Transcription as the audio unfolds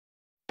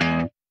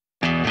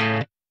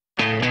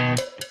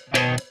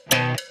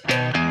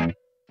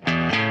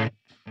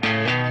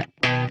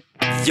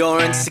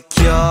You're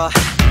insecure,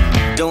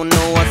 don't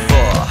know what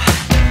for.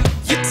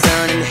 You're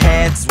turning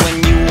heads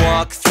when you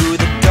walk through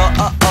the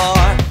door.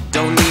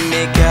 Don't need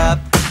makeup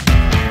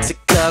to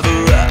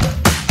cover up.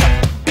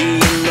 Being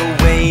the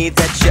way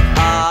that you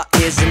are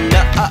is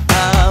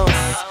enough.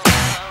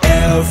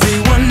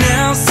 Everyone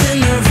else in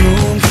the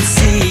room can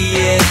see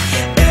it.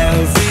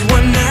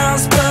 Everyone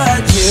else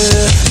but you.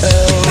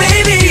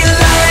 Baby, you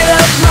light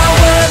up my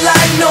world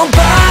like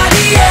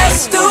nobody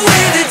else. The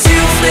way that you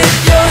flip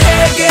your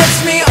hair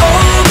gets me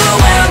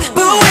overwhelmed.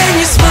 But when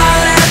you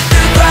smile at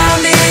the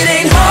ground, it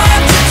ain't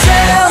hard to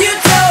tell. You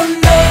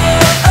don't know,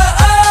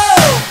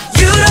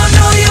 you don't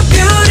know you're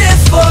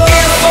beautiful.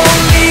 If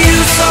only you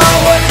saw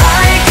what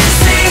I can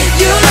see,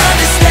 you'll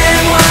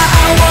understand why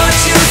I want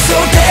you so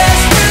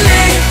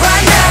desperately.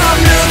 Right now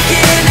I'm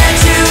looking at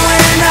you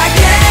and I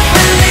can't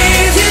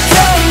believe you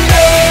don't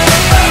know,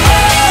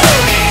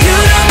 you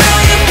don't know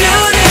you're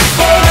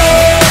beautiful.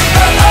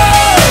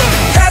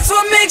 That's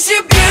what makes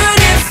you beautiful.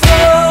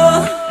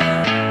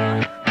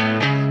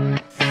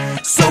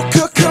 So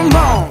come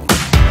on,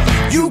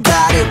 you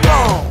got it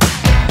wrong.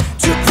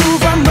 To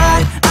prove I'm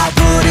right, I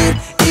put it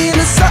in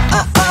a song.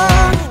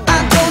 I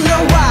don't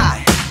know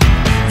why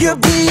you're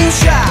being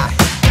shy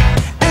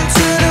and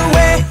turn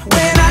away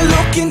when I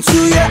look into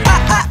your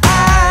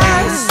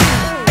eyes.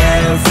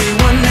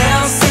 Everyone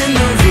else in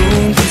the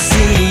room can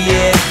see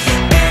it.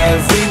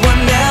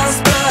 Everyone else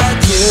but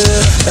you.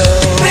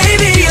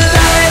 Baby, you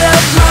light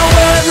up my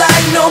world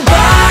like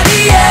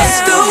nobody else.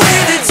 The way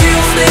that you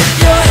flip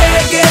your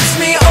hair gets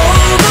me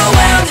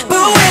overwhelmed.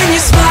 But when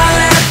you smile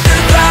at the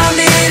ground,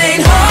 it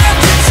ain't hard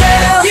to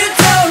tell. You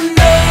don't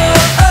know,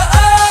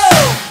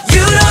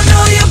 you don't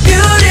know you're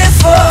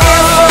beautiful.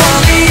 If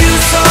only you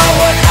saw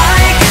what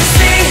I can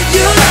see,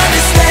 you'll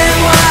understand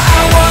why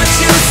I want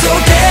you so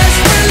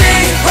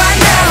desperately. Right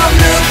now I'm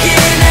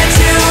looking at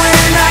you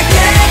and I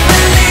can't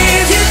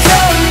believe you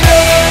don't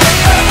know,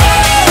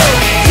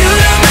 you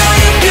don't know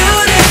you're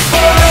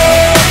beautiful.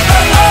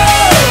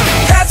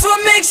 That's what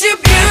makes you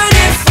beautiful.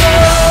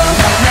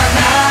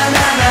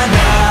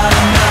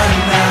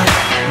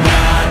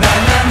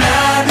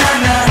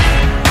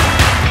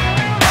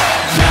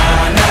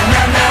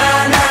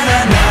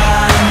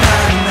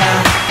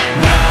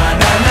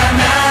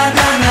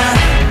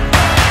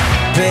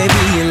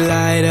 Baby, you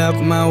light up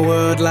my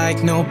world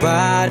like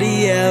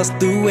nobody else.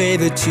 The way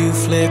that you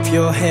flip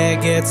your hair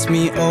gets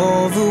me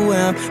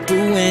overwhelmed.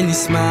 But when you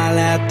smile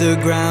at the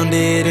ground,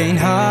 it ain't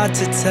hard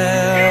to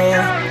tell.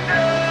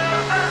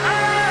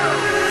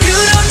 You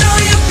don't know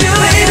you're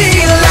beautiful. Baby,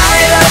 you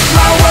light up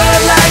my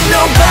world like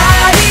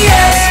nobody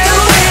else. The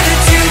way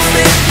that you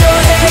flip your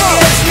hair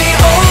gets me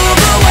overwhelmed.